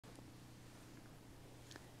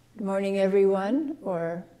Good morning, everyone,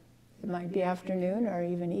 or it might be afternoon or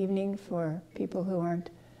even evening for people who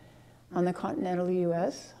aren't on the continental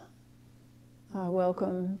U.S.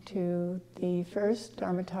 Welcome to the first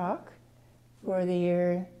Dharma talk for the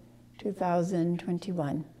year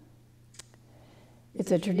 2021.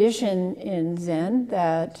 It's a tradition in Zen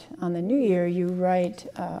that on the new year you write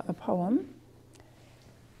a poem.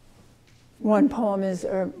 One poem is,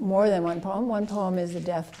 or more than one poem is a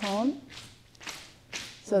death poem,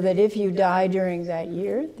 so that if you die during that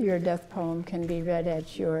year, your death poem can be read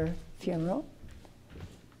at your funeral.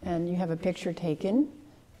 And you have a picture taken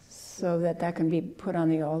so that that can be put on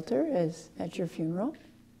the altar at your funeral.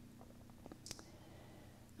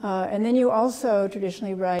 And then you also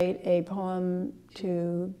traditionally write a poem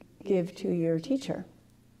to give to your teacher.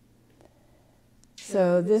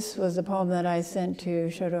 So this was a poem that I sent to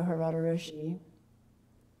Shodo Harada Roshi.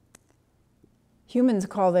 Humans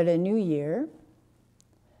call it a new year,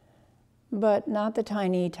 but not the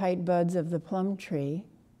tiny, tight buds of the plum tree,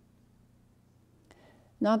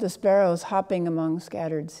 not the sparrows hopping among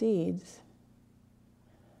scattered seeds,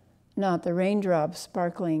 not the raindrops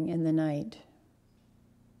sparkling in the night.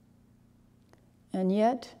 And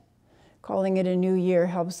yet, calling it a new year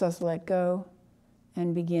helps us let go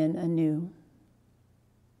and begin anew,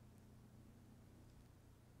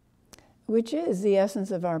 which is the essence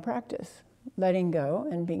of our practice, letting go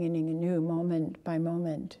and beginning anew moment by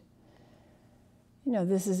moment. You know,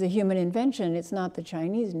 this is a human invention. It's not the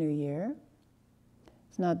Chinese New Year.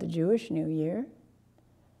 It's not the Jewish New Year.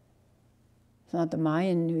 It's not the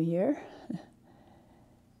Mayan New Year.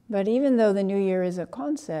 But even though the New Year is a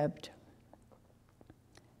concept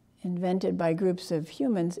invented by groups of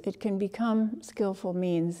humans, it can become skillful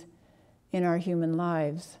means in our human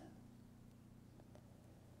lives.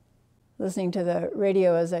 Listening to the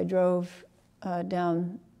radio as I drove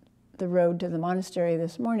down the road to the monastery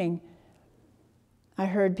this morning, I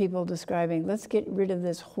heard people describing, let's get rid of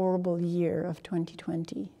this horrible year of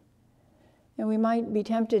 2020. And we might be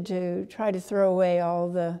tempted to try to throw away all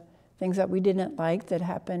the things that we didn't like that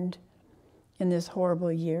happened in this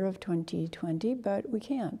horrible year of 2020, but we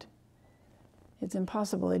can't. It's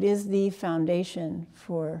impossible. It is the foundation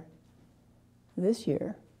for this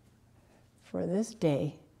year, for this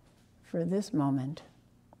day, for this moment.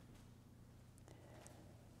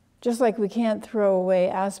 Just like we can't throw away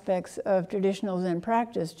aspects of traditional Zen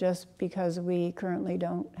practice just because we currently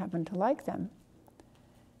don't happen to like them.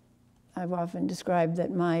 I've often described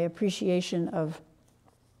that my appreciation of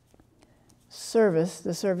service,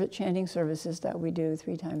 the chanting services that we do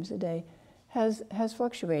 3 times a day, has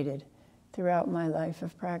fluctuated throughout my life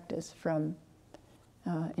of practice, from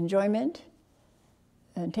enjoyment,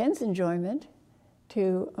 intense enjoyment,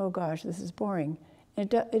 to, oh gosh, this is boring. It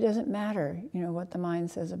doesn't matter, you know, what the mind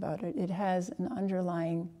says about it. It has an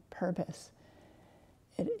underlying purpose.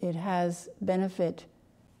 It has benefit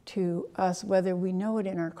to us whether we know it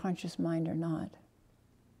in our conscious mind or not.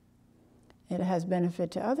 It has benefit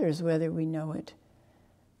to others whether we know it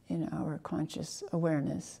in our conscious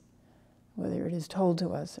awareness, whether it is told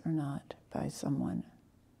to us or not by someone.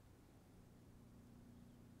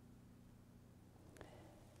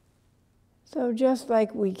 So just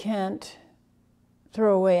like we can't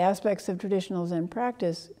throw away aspects of traditional Zen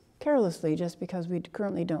practice carelessly just because we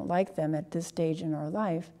currently don't like them at this stage in our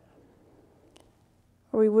life,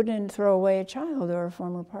 or we wouldn't throw away a child or a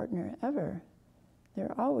former partner ever.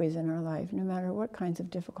 They're always in our life, no matter what kinds of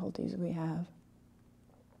difficulties we have.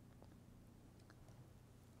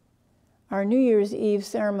 Our New Year's Eve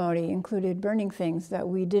ceremony included burning things that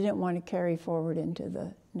we didn't want to carry forward into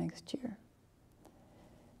the next year.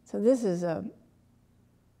 So this is a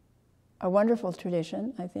wonderful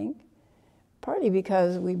tradition, I think, partly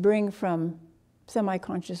because we bring from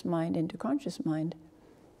semi-conscious mind into conscious mind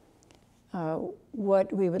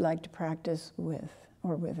what we would like to practice with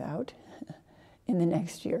or without in the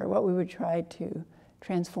next year, what we would try to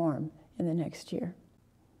transform in the next year.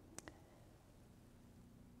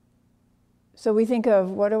 So we think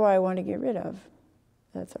of, what do I want to get rid of?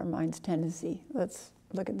 That's our mind's tendency. Let's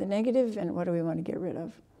look at the negative and what do we want to get rid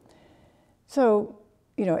of? So,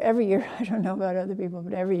 you know, every year, I don't know about other people,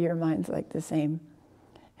 but every year mine's like the same.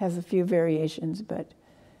 Has a few variations, but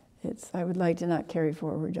I would like to not carry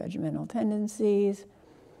forward judgmental tendencies,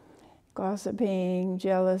 gossiping,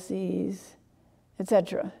 jealousies,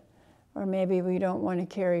 etc. Or maybe we don't want to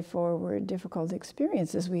carry forward difficult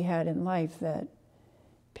experiences we had in life that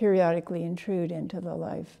periodically intrude into the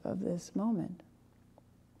life of this moment.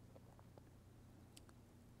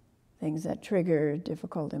 Things that trigger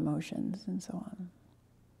difficult emotions and so on.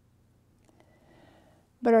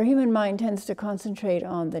 But our human mind tends to concentrate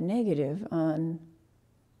on the negative, on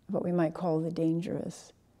what we might call the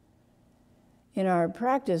dangerous. In our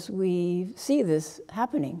practice, we see this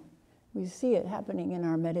happening. We see it happening in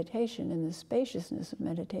our meditation, in the spaciousness of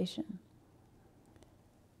meditation.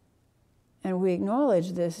 And we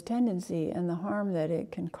acknowledge this tendency and the harm that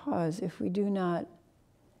it can cause if we do not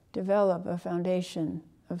develop a foundation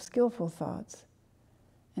of skillful thoughts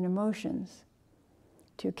and emotions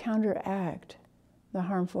to counteract the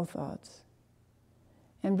harmful thoughts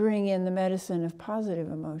and bring in the medicine of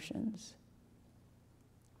positive emotions,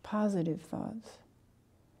 positive thoughts,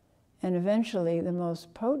 and eventually the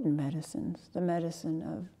most potent medicines, the medicine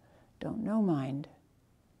of don't know mind,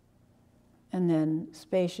 and then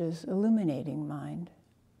spacious, illuminating mind,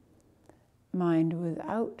 mind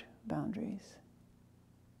without boundaries.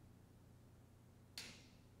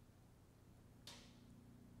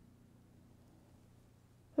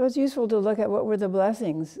 So it's useful to look at what were the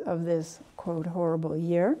blessings of this, quote, horrible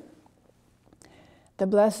year, the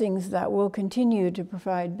blessings that will continue to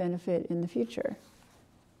provide benefit in the future.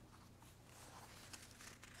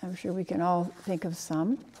 I'm sure we can all think of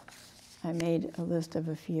some. I made a list of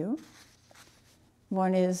a few.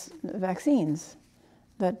 One is vaccines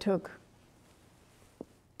that took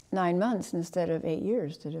 9 months instead of 8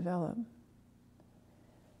 years to develop.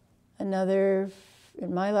 Another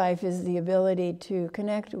in my life is the ability to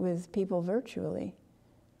connect with people virtually.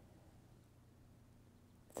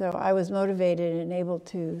 So I was motivated and able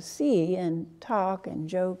to see and talk and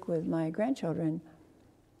joke with my grandchildren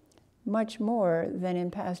much more than in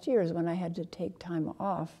past years when I had to take time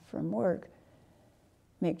off from work,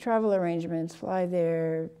 make travel arrangements, fly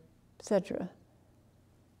there, etc.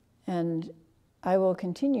 And I will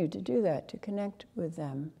continue to do that, to connect with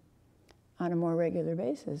them on a more regular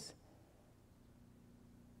basis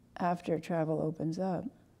after travel opens up.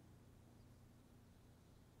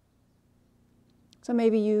 So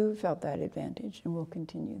maybe you felt that advantage and will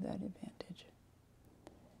continue that advantage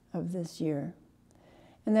of this year.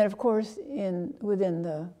 And then, of course, within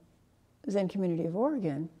the Zen community of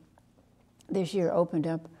Oregon, this year opened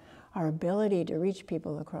up our ability to reach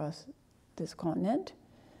people across this continent,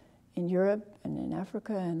 in Europe and in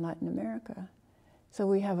Africa and Latin America. So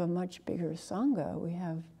we have a much bigger Sangha. We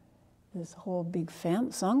have this whole big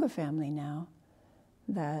Sangha family now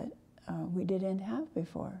that we didn't have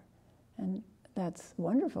before. And that's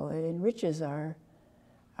wonderful. It enriches our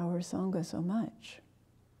Sangha so much.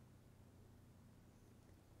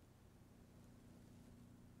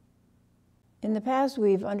 In the past,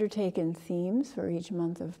 we've undertaken themes for each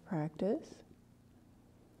month of practice.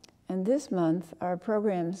 And this month, our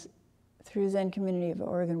programs through Zen Community of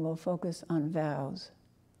Oregon will focus on vows.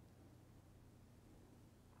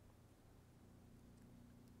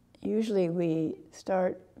 Usually we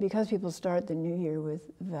start, because people start the new year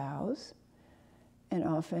with vows, and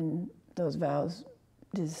often those vows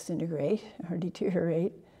disintegrate or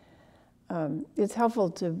deteriorate, it's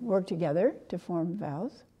helpful to work together to form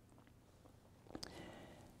vows.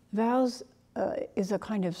 Vows is a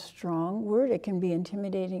kind of strong word. It can be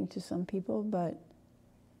intimidating to some people, but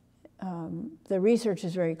the research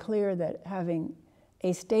is very clear that having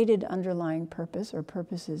a stated underlying purpose or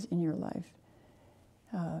purposes in your life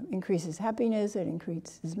increases happiness, it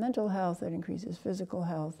increases mental health, it increases physical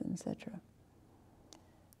health, etc.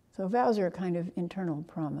 So vows are a kind of internal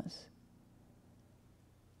promise.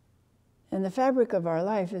 And the fabric of our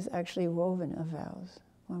life is actually woven of vows.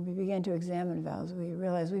 When we begin to examine vows, we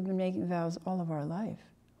realize we've been making vows all of our life.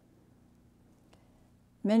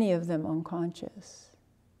 Many of them unconscious.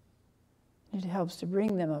 It helps to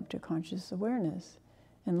bring them up to conscious awareness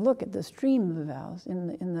and look at the stream of vows.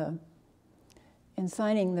 In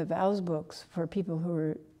signing the vows books for people who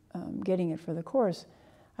are getting it for the course,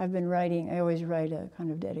 I always write a kind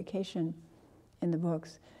of dedication in the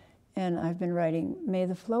books, and I've been writing, may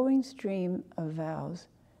the flowing stream of vows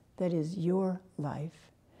that is your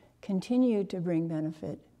life continue to bring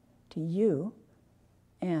benefit to you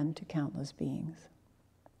and to countless beings.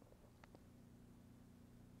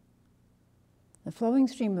 The flowing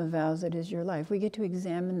stream of vows that is your life, we get to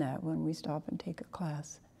examine that when we stop and take a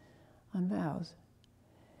class on vows.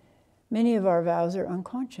 Many of our vows are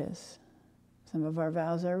unconscious. Some of our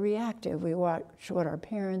vows are reactive. We watch what our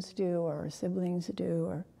parents do or our siblings do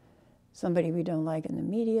or somebody we don't like in the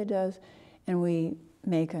media does, and we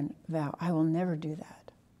make a vow, I will never do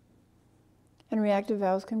that. And reactive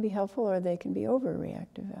vows can be helpful or they can be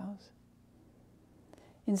overreactive vows.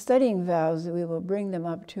 In studying vows, we will bring them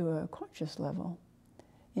up to a conscious level,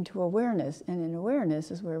 into awareness, and in awareness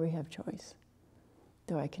is where we have choice.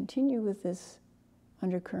 Do I continue with this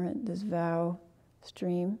undercurrent, this vow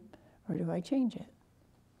stream, or do I change it?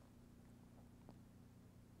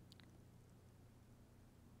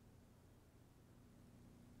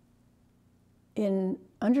 in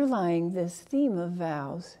underlying this theme of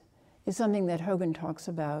vows is something that Hogan talks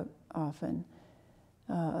about often,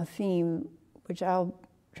 a theme which I'll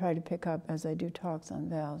try to pick up as I do talks on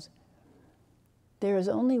vows. There is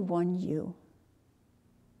only one you.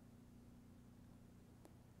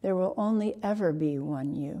 There will only ever be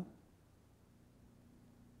one you.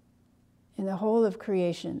 In the whole of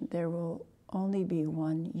creation, there will only be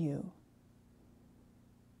one you.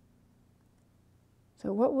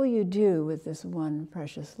 So what will you do with this one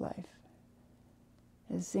precious life?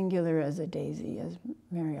 As singular as a daisy, as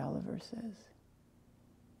Mary Oliver says.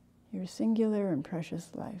 Your singular and precious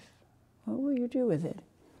life. What will you do with it?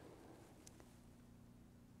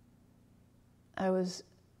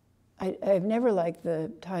 I've never liked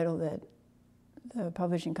the title that the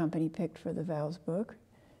publishing company picked for the vows book.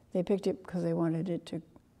 They picked it because they wanted it to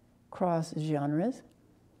cross genres.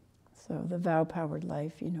 So the vow-powered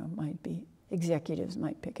life, might be, executives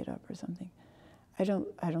might pick it up or something. I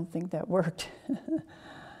don't think that worked.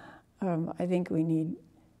 I think we need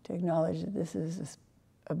to acknowledge that this is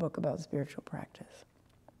a book about spiritual practice.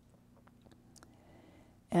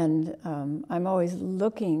 And I'm always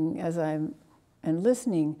looking and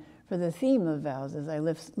listening for the theme of vows as I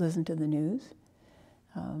listen to the news.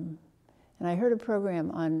 And I heard a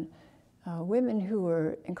program on women who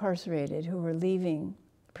were incarcerated, who were leaving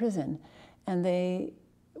prison, and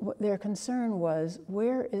their concern was,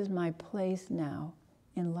 where is my place now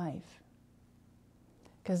in life?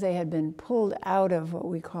 Because they had been pulled out of what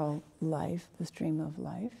we call life, the stream of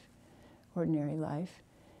life, ordinary life,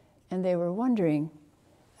 and they were wondering,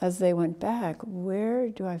 as they went back, where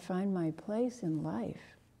do I find my place in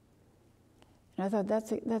life? And I thought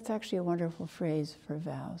that's actually a wonderful phrase for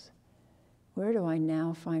vows. Where do I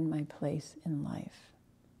now find my place in life?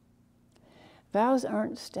 Vows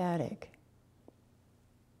aren't static.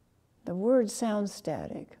 The word sounds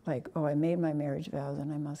static, like, oh, I made my marriage vows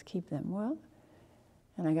and I must keep them. Well,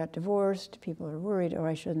 and I got divorced. People are worried, oh,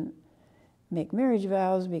 I shouldn't make marriage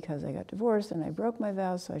vows because I got divorced and I broke my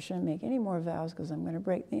vows, so I shouldn't make any more vows because I'm going to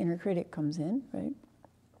break. The inner critic comes in, right?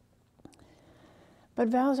 But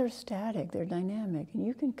vows are static, they're dynamic, and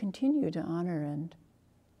you can continue to honor and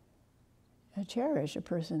cherish a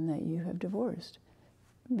person that you have divorced,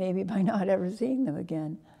 maybe by not ever seeing them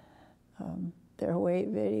again. There are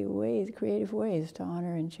very creative ways to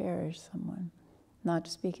honor and cherish someone, not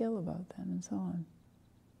to speak ill about them, and so on.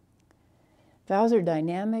 Vows are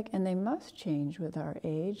dynamic, and they must change with our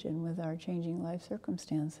age and with our changing life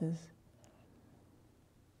circumstances.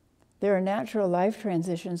 There are natural life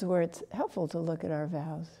transitions where it's helpful to look at our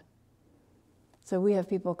vows. So we have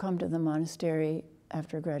people come to the monastery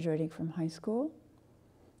after graduating from high school,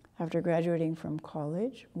 after graduating from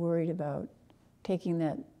college, worried about taking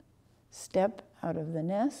that step out of the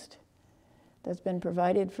nest that's been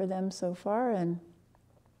provided for them so far and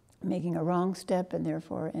making a wrong step and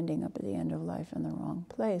therefore ending up at the end of life in the wrong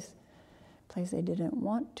place they didn't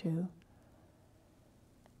want to.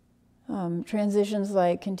 Transitions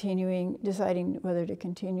like deciding whether to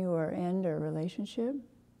continue or end a relationship,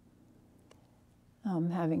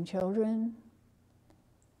 having children,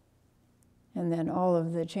 and then all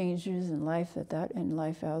of the changes in life and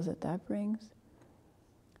life vows that brings.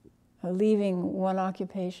 Leaving one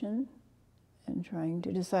occupation and trying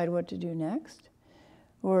to decide what to do next,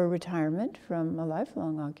 or retirement from a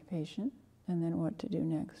lifelong occupation, and then what to do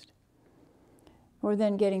next. Or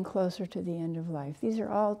then getting closer to the end of life. These are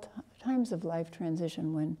all times of life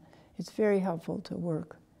transition when it's very helpful to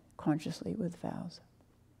work consciously with vows.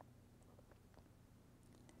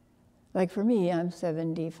 Like for me, I'm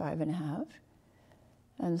 75 and a half,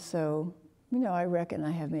 and so, I reckon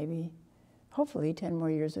I have maybe, hopefully, 10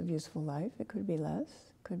 more years of useful life. It could be less,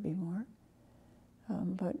 could be more,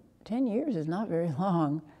 but 10 years is not very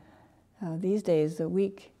long. These days, the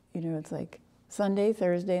week, it's like Sunday,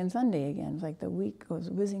 Thursday, and Sunday again. It's like the week goes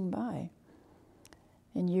whizzing by.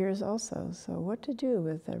 And years also. So what to do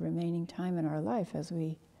with the remaining time in our life as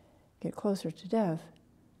we get closer to death?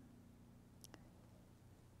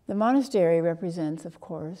 The monastery represents, of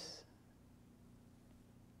course,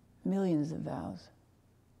 millions of vows.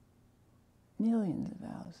 Millions of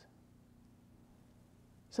vows.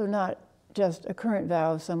 So not just a current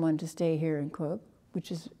vow of someone to stay here and cook,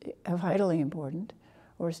 which is vitally important,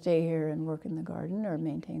 or stay here and work in the garden or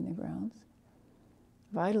maintain the grounds.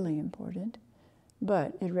 Vitally important.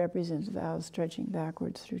 But it represents vows stretching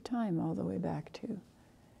backwards through time, all the way back to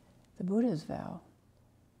the Buddha's vow,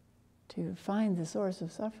 to find the source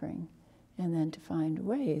of suffering, and then to find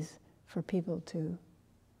ways for people to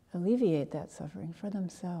alleviate that suffering for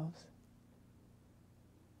themselves.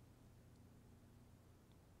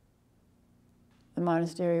 The The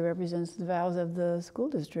monastery represents the vows of the school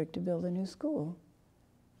district to build a new school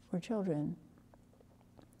for children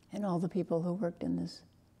and all the people who worked in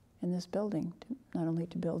this building, not only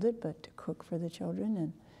to build it, but to cook for the children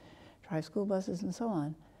and drive school buses and so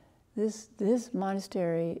on. This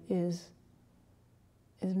monastery is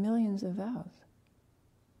millions of vows,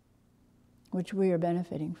 which we are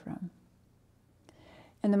benefiting from.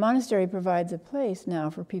 And the monastery provides a place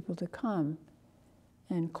now for people to come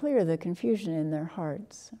and clear the confusion in their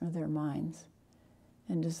hearts or their minds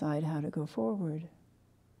and decide how to go forward.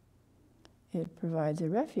 It provides a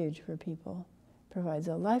refuge for people, provides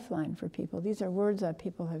a lifeline for people. These are words that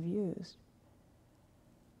people have used.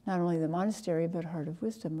 Not only the monastery, but Heart of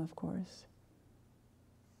Wisdom, of course.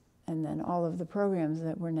 And then all of the programs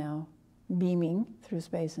that we're now beaming through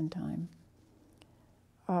space and time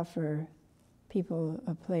offer people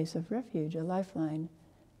a place of refuge, a lifeline,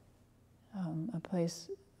 a place,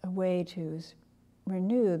 a way to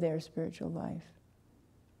renew their spiritual life.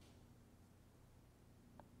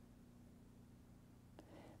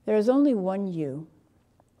 There is only one you.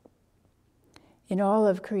 In all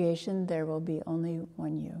of creation, there will be only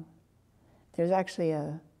one you. There's actually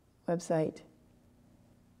a website,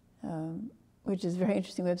 which is a very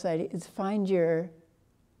interesting website. It's Find Your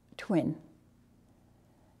Twin.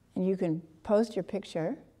 And you can post your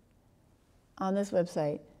picture on this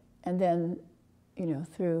website, and then,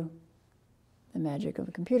 through the magic of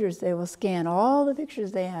the computers, they will scan all the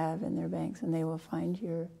pictures they have in their banks, and they will find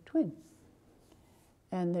your twin.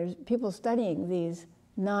 And there's people studying these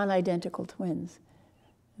non-identical twins.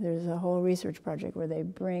 There's a whole research project where they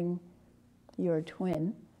bring your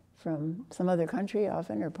twin from some other country,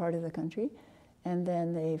 often, or part of the country, and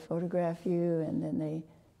then they photograph you, and then they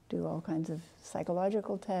do all kinds of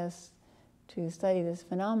psychological tests to study this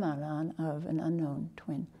phenomenon of an unknown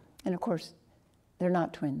twin. And of course, they're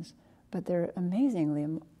not twins, but they're amazingly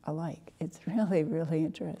alike. It's really, really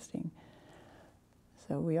interesting.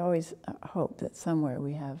 So we always hope that somewhere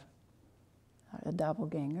we have a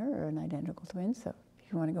doppelganger or an identical twin. So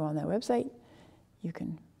if you want to go on that website, you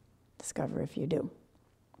can discover if you do.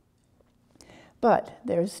 But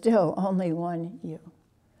there's still only one you.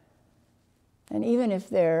 And even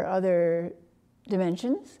if there are other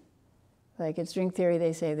dimensions, like in string theory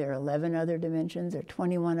they say there are 11 other dimensions or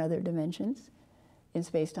 21 other dimensions in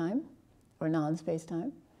space-time or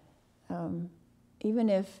non-space-time, even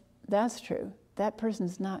if that's true, that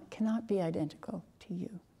person's cannot be identical to you,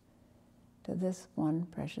 to this one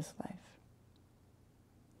precious life.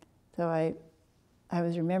 So I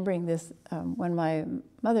was remembering this when my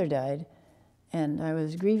mother died, and I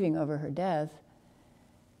was grieving over her death,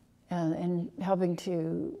 and helping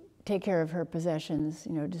to take care of her possessions,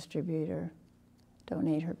 distribute or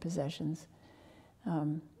donate her possessions.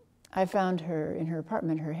 I found her in her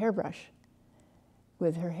apartment, her hairbrush,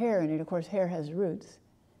 with her hair in it. Of course, hair has roots,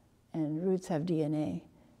 and roots have DNA.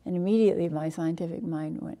 And immediately my scientific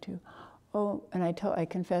mind went to, and I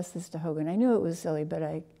confessed this to Hogan. I knew it was silly, but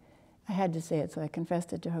I had to say it, so I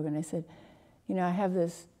confessed it to Hogan. I said, I have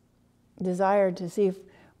this desire to see if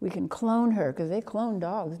we can clone her, because they clone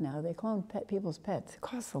dogs now. They clone people's pets. It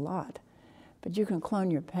costs a lot. But you can clone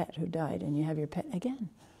your pet who died, and you have your pet again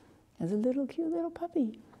as a little cute little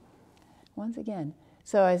puppy once again.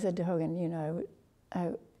 So I said to Hogan,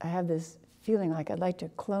 I have this feeling like I'd like to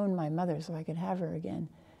clone my mother so I could have her again.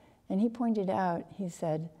 And he pointed out, he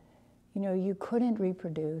said, you couldn't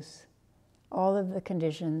reproduce all of the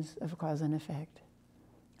conditions of cause and effect,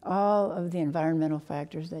 all of the environmental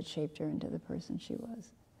factors that shaped her into the person she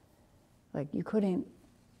was. Like, you couldn't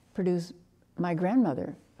produce my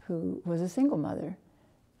grandmother, who was a single mother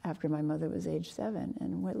after my mother was age 7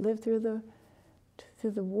 and lived through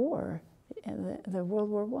the war, the World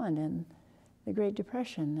War I and the Great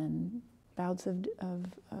Depression and bouts of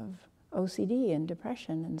OCD and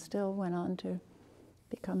depression, and still went on to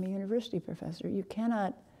become a university professor. You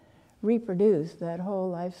cannot reproduce that whole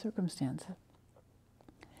life circumstance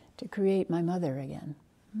to create my mother again.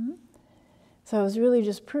 Mm-hmm. So it was really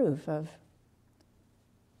just proof of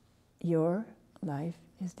your life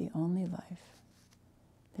is the only life.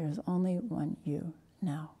 There's only one you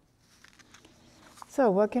now. So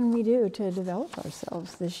what can we do to develop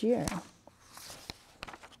ourselves this year?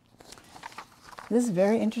 This is a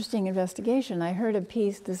very interesting investigation. I heard a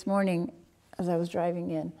piece this morning as I was driving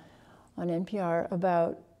in on NPR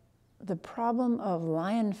about the problem of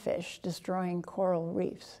lionfish destroying coral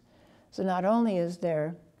reefs. So not only is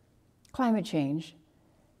there climate change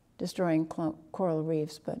destroying coral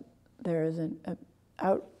reefs, but there is an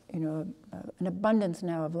abundance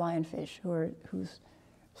now of lionfish who's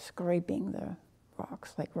scraping the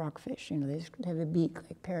rocks like rockfish. They have a beak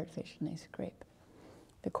like parrotfish, and they scrape.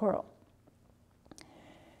 the coral.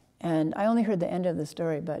 And I only heard the end of the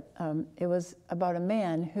story, but it was about a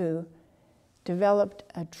man who developed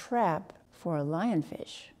a trap for a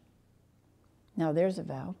lionfish. Now there's a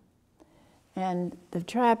vow. And the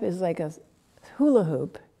trap is like a hula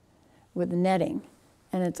hoop with netting,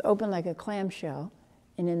 and it's open like a clamshell.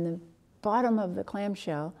 And in the bottom of the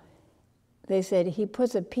clamshell, they said he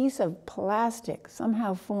puts a piece of plastic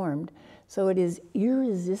somehow formed so it is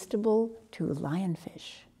irresistible to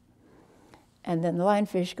lionfish. And then the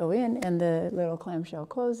lionfish go in and the little clamshell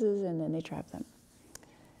closes and then they trap them.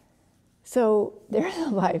 So there's a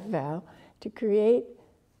life vow to create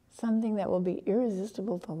something that will be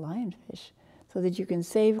irresistible to lionfish so that you can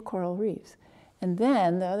save coral reefs. And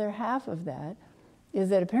then the other half of that is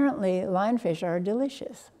that apparently lionfish are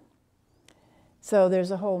delicious. So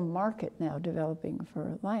there's a whole market now developing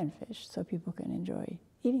for lionfish so people can enjoy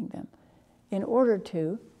eating them in order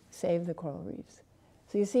to save the coral reefs.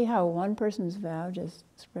 So you see how one person's vow just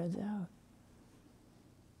spreads out.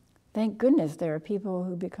 Thank goodness there are people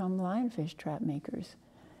who become lionfish trap makers.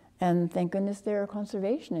 And thank goodness there are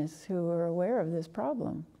conservationists who are aware of this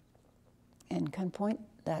problem and can point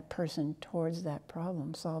that person towards that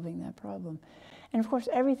problem, solving that problem. And of course,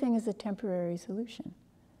 everything is a temporary solution.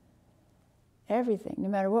 Everything, no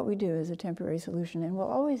matter what we do, is a temporary solution, and we'll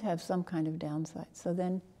always have some kind of downside. So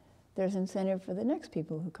then there's incentive for the next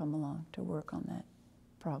people who come along to work on that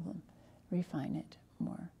problem, refine it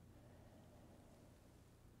more.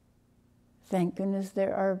 Thank goodness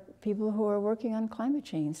there are people who are working on climate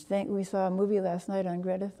change. We saw a movie last night on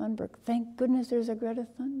Greta Thunberg. Thank goodness there's a Greta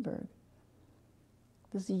Thunberg.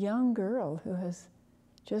 This young girl who has,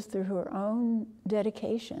 just through her own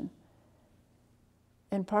dedication,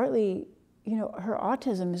 and partly, you know, her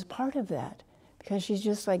autism is part of that, because she's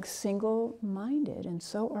just like single-minded and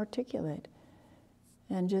so articulate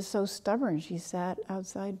and just so stubborn. She sat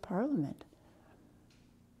outside Parliament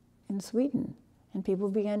in Sweden, and people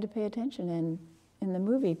began to pay attention. And in the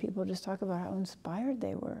movie, people just talk about how inspired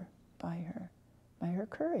they were by her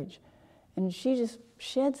courage. And she just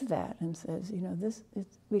sheds that and says, you know,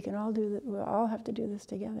 we can all do that. We'll all have to do this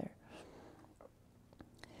together.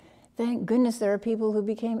 Thank goodness there are people who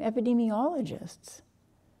became epidemiologists.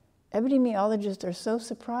 Epidemiologists are so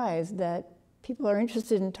surprised that people are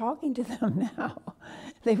interested in talking to them now.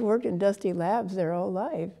 They've worked in dusty labs their whole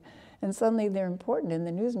life, and suddenly they're important, and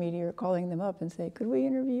the news media are calling them up and say, could we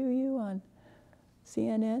interview you on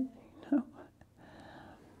CNN? No.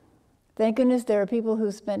 Thank goodness there are people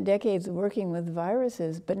who spent decades working with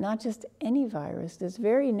viruses, but not just any virus, this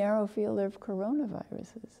very narrow field of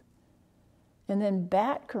coronaviruses. And then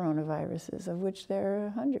bat coronaviruses, of which there are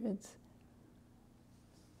hundreds.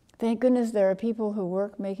 Thank goodness there are people who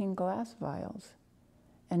work making glass vials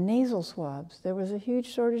and nasal swabs. There was a huge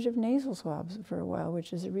shortage of nasal swabs for a while,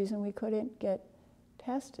 which is the reason we couldn't get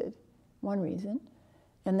tested, one reason.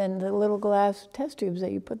 And then the little glass test tubes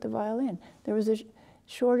that you put the vial in. There was a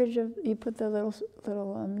shortage of, you put the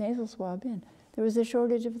little nasal swab in. There was a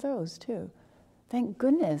shortage of those too. Thank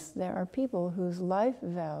goodness there are people whose life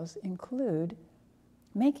vows include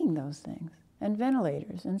making those things, and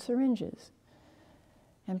ventilators, and syringes,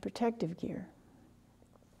 and protective gear.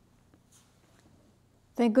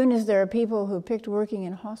 Thank goodness there are people who picked working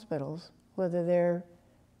in hospitals, whether they're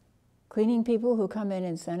cleaning people who come in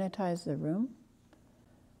and sanitize the room,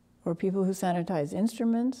 or people who sanitize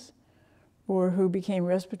instruments, or who became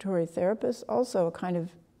respiratory therapists, also a kind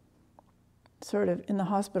of, sort of, in the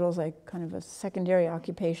hospitals, like kind of a secondary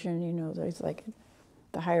occupation, you know, there's like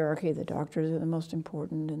the hierarchy, the doctors are the most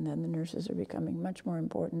important, and then the nurses are becoming much more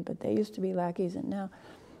important, but they used to be lackeys, and now,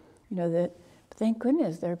 you know, that, thank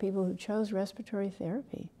goodness there are people who chose respiratory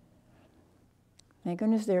therapy. Thank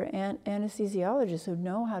goodness there are anesthesiologists who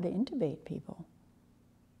know how to intubate people.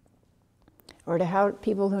 Or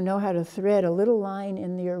people who know how to thread a little line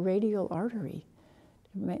in your radial artery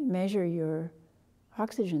to measure your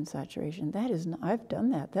oxygen saturation. That is not, I've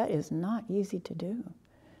done that. That is not easy to do.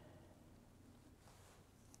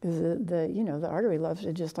 Because the artery loves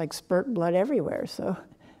to just like spurt blood everywhere. So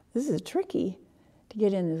this is tricky to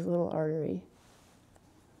get in this little artery.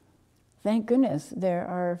 Thank goodness there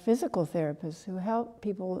are physical therapists who help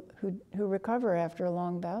people who recover after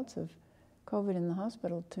long bouts of COVID in the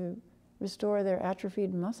hospital to restore their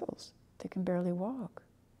atrophied muscles. They can barely walk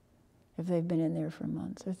if they've been in there for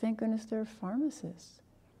months. Or thank goodness there are pharmacists.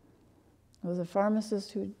 There's a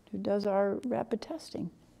pharmacist who does our rapid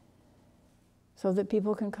testing so that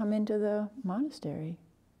people can come into the monastery.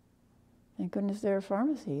 Thank goodness there are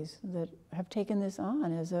pharmacies that have taken this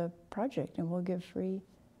on as a project and will give free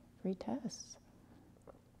tests.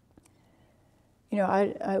 You know,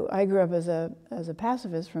 I grew up as a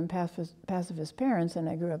pacifist from pacifist parents, and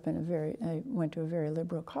I went to a very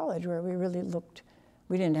liberal college where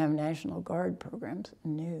we didn't have National Guard programs,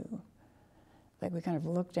 no. Like we kind of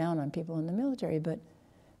looked down on people in the military, but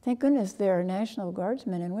thank goodness there are National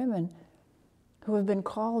Guardsmen and women who have been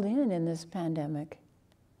called in this pandemic,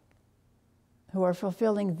 who are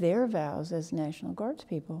fulfilling their vows as National Guards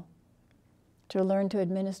people to learn to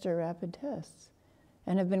administer rapid tests,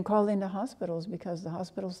 and have been called into hospitals because the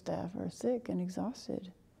hospital staff are sick and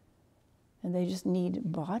exhausted. And they just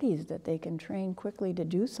need bodies that they can train quickly to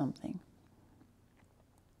do something.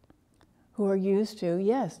 Who are used to,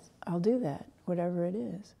 yes, I'll do that, whatever it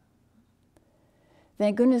is.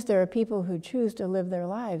 Thank goodness there are people who choose to live their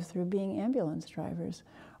lives through being ambulance drivers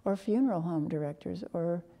or funeral home directors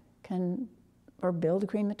or build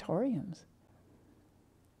crematoriums.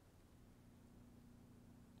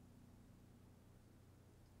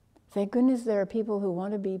 Thank goodness there are people who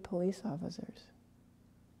want to be police officers.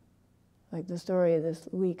 Like the story of this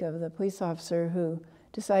week of the police officer who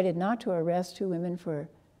decided not to arrest 2 women for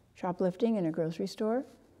shoplifting in a grocery store.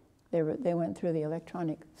 They went through the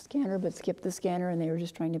electronic scanner but skipped the scanner, and they were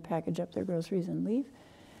just trying to package up their groceries and leave.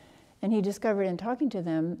 And he discovered in talking to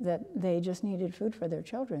them that they just needed food for their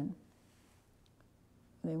children.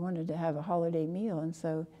 They wanted to have a holiday meal, and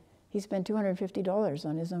so he spent $250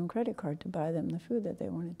 on his own credit card to buy them the food that they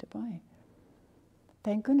wanted to buy.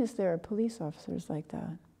 Thank goodness there are police officers like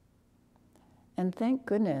that. And thank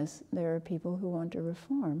goodness there are people who want to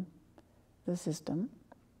reform the system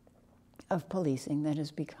of policing that has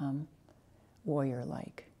become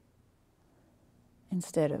warrior-like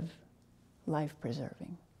instead of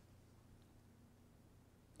life-preserving.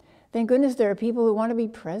 Thank goodness there are people who want to be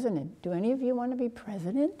president. Do any of you want to be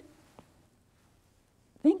president?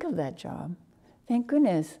 Think of that job. Thank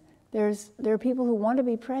goodness there are people who want to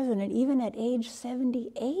be president even at age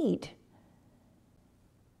 78.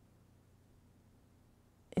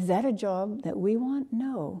 Is that a job that we want?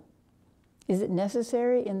 No. Is it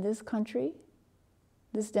necessary in this country,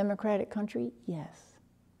 this democratic country? Yes.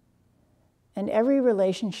 And every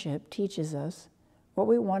relationship teaches us what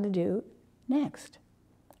we want to do next,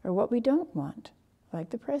 or what we don't want,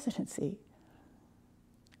 like the presidency,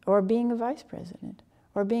 or being a vice president,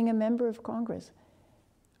 or being a member of Congress.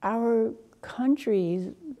 Our country's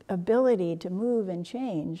ability to move and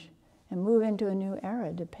change and move into a new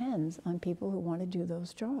era depends on people who want to do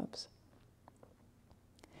those jobs.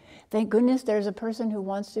 Thank goodness there's a person who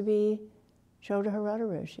wants to be Chozen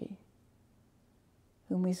Roshi,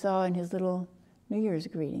 whom we saw in his little New Year's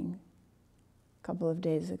greeting a couple of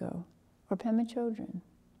days ago, or Pema Chodron,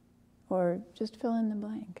 or just fill in the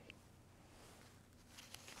blank.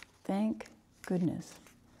 Thank goodness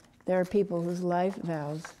there are people whose life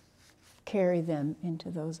vows carry them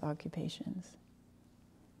into those occupations.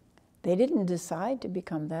 They didn't decide to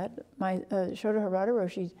become that. Chozen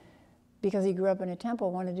Roshi, because he grew up in a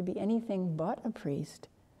temple, wanted to be anything but a priest.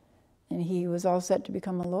 And he was all set to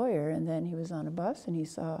become a lawyer, and then he was on a bus and he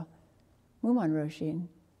saw Muman Roshi, and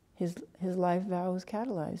his life vow was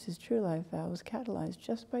catalyzed, his true life vow was catalyzed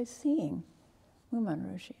just by seeing Muman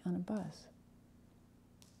Roshi on a bus.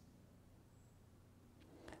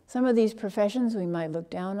 Some of these professions we might look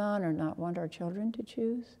down on or not want our children to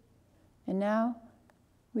choose, and now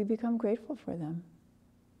we become grateful for them.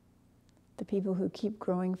 The people who keep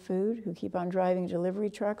growing food, who keep on driving delivery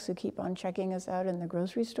trucks, who keep on checking us out in the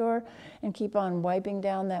grocery store, and keep on wiping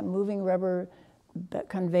down that moving rubber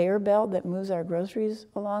conveyor belt that moves our groceries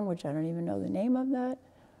along, which I don't even know the name of that.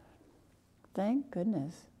 Thank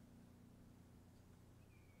goodness.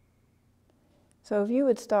 So if you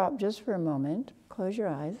would stop just for a moment, close your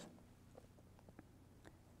eyes,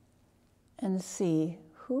 and see,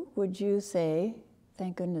 who would you say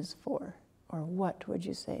thank goodness for? Or what would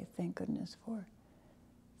you say thank goodness for?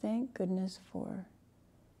 Thank goodness for.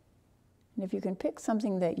 And if you can pick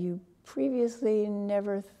something that you previously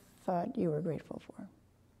never thought you were grateful for.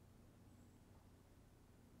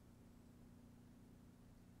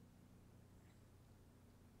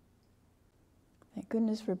 Thank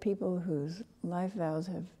goodness for people whose life vows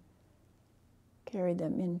have carried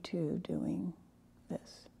them into doing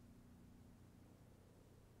this.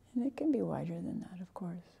 And it can be wider than that, of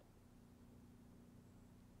course.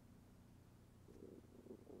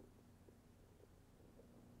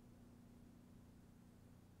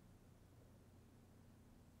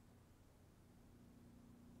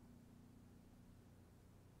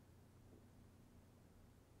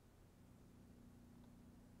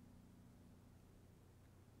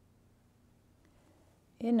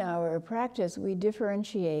 In our practice, we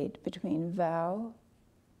differentiate between vow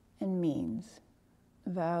and means,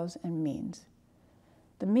 vows and means.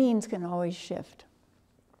 the means can always shift.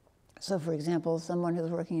 So for example, someone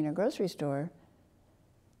who's working in a grocery store,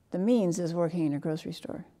 the means is working in a grocery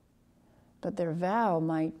store. But their vow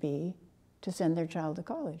might be to send their child to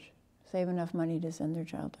college, save enough money to send their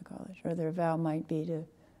child to college. Or their vow might be to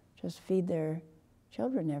just feed their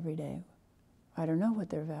children every day. I don't know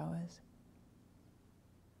what their vow is.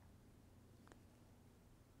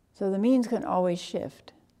 So the means can always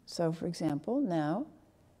shift. So for example, now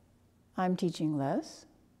I'm teaching less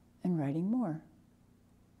and writing more.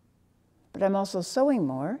 But I'm also sewing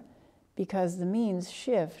more because the means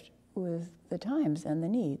shift with the times and the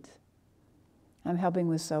needs. I'm helping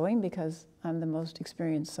with sewing because I'm the most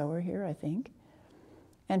experienced sewer here, I think.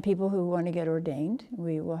 And people who want to get ordained,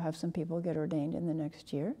 we will have some people get ordained in the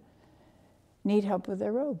next year, need help with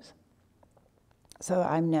their robes. So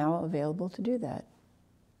I'm now available to do that.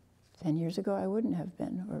 10 years ago I wouldn't have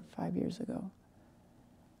been, or 5 years ago.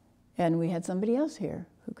 And we had somebody else here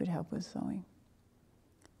who could help with sewing.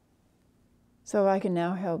 So I can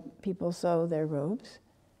now help people sew their robes,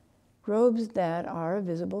 robes that are a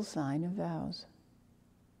visible sign of vows.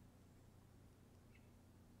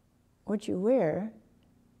 What you wear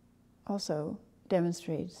also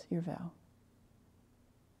demonstrates your vow.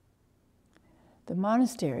 The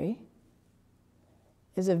monastery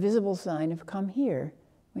is a visible sign of come here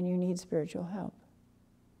when you need spiritual help.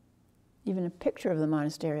 Even a picture of the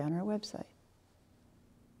monastery on our website.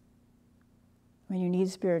 When you need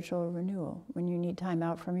spiritual renewal, when you need time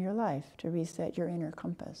out from your life to reset your inner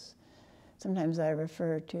compass. Sometimes I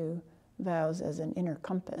refer to vows as an inner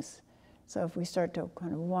compass. So if we start to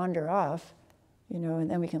kind of wander off,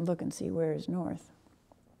 and then we can look and see where is north.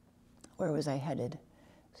 Where was I headed?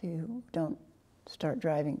 So you don't start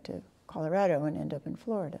driving to Colorado and end up in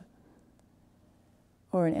Florida.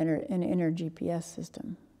 Or an inner GPS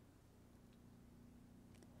system.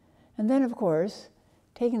 And then, of course,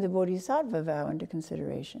 taking the Bodhisattva vow into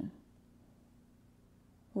consideration.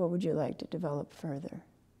 What would you like to develop further?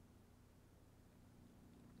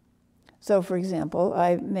 So, for example,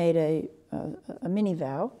 I made a mini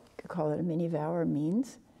vow. You could call it a mini vow or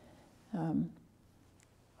means,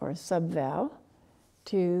 or a sub-vow,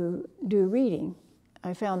 to do reading.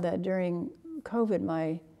 I found that during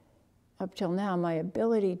COVID, up till now, my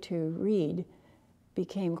ability to read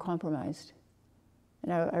became compromised.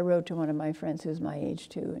 And I wrote to one of my friends who's my age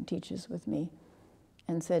too and teaches with me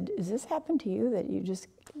and said, "Does this happen to you that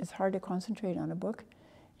it's hard to concentrate on a book?"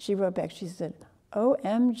 She wrote back, she said,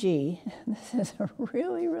 "OMG, this is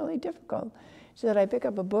really, really difficult." She said, "I pick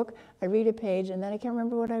up a book, I read a page, and then I can't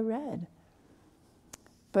remember what I read."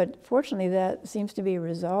 But fortunately, that seems to be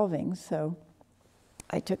resolving, so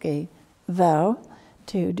I took a vow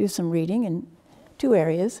to do some reading in 2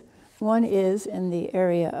 areas. One is in the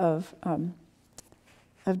area of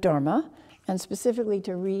Dharma, and specifically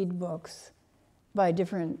to read books by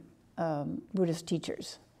different Buddhist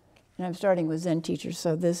teachers. And I'm starting with Zen teachers,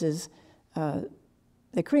 so this is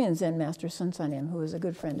the Korean Zen master Sun Sanim, who is a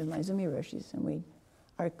good friend of my Zumi Roshi's, and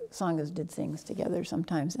our Sanghas did things together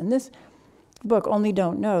sometimes. And this book, Only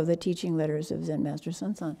Don't Know, The Teaching Letters of Zen Master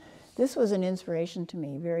Sun San, this was an inspiration to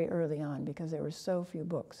me very early on because there were so few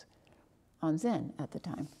books on Zen at the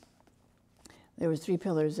time. There was 3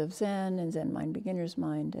 Pillars of Zen and Zen Mind, Beginner's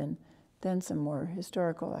Mind, and then some more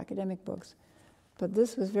historical academic books. But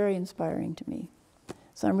this was very inspiring to me.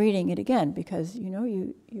 So I'm reading it again because,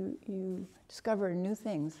 you discover new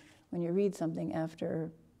things when you read something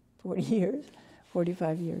after 40 years,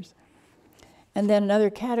 45 years. And then another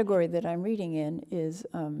category that I'm reading in is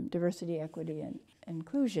diversity, equity, and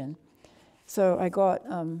inclusion. So I got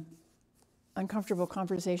Uncomfortable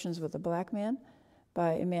Conversations with a Black Man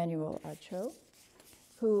by Emmanuel Acho,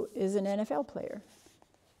 who is an NFL player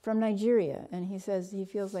from Nigeria. And he says he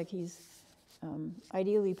feels like he's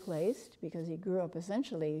ideally placed because he grew up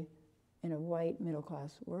essentially in a white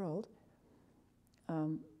middle-class world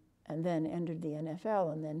and then entered the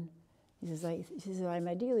NFL. And then he says, I'm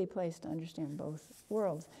ideally placed to understand both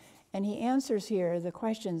worlds. And he answers here the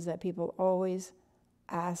questions that people always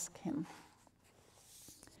ask him.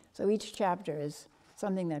 So each chapter is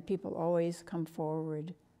something that people always come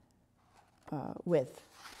forward with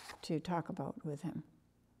to talk about with him.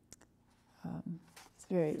 It's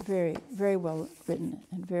very, very, very well written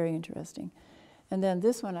and very interesting. And then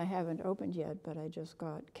this one I haven't opened yet, but I just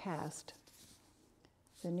got Cast,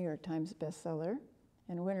 the New York Times bestseller,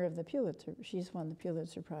 and winner of the Pulitzer. She's won the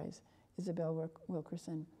Pulitzer Prize, Isabel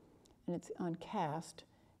Wilkerson. And it's on Caste,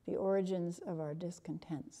 The Origins of Our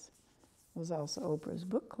Discontents. It was also Oprah's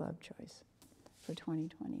book club choice for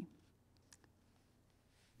 2020.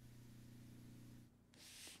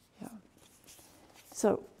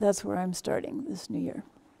 So that's where I'm starting this new year.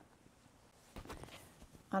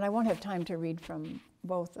 And I won't have time to read from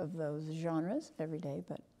both of those genres every day,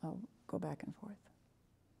 but I'll go back and forth.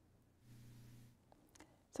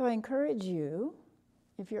 So I encourage you,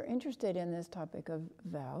 if you're interested in this topic of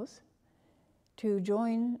vows, to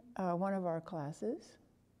join one of our classes,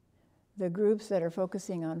 the groups that are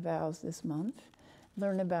focusing on vows this month.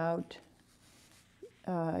 Learn about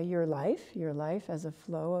your life as a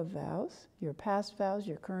flow of vows, your past vows,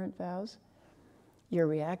 your current vows, your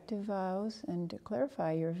reactive vows, and to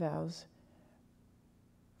clarify your vows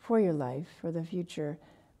for your life, for the future.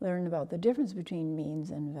 Learn about the difference between means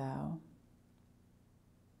and vow.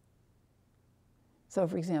 So,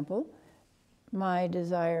 for example, my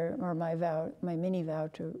desire or my vow, my mini vow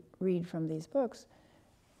to read from these books,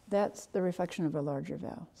 that's the reflection of a larger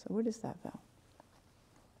vow. So what is that vow?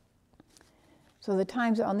 So the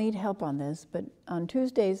times, I'll need help on this, but on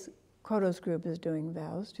Tuesdays, Kodo's group is doing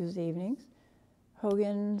vows, Tuesday evenings.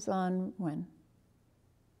 Hogan's on when?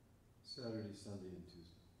 Saturday, Sunday, and Tuesday.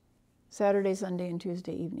 Saturday, Sunday, and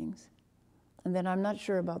Tuesday evenings. And then I'm not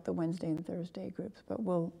sure about the Wednesday and Thursday groups, but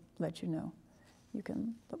we'll let you know. You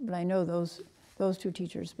can, but I know those two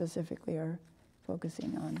teachers specifically are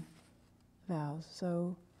focusing on vows.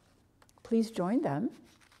 So please join them.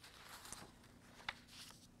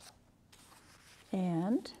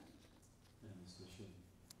 And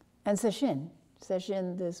session.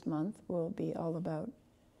 Session this month will be all about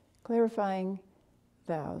clarifying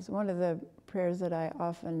vows. One of the prayers that I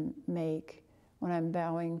often make when I'm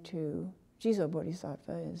bowing to Jizo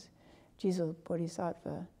Bodhisattva is, Jizo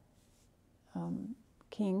Bodhisattva,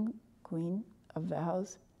 King, Queen of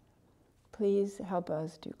vows, please help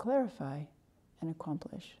us to clarify and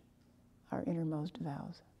accomplish our innermost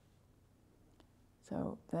vows.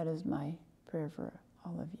 So that is my prayer for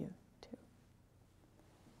all of you, too.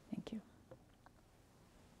 Thank you.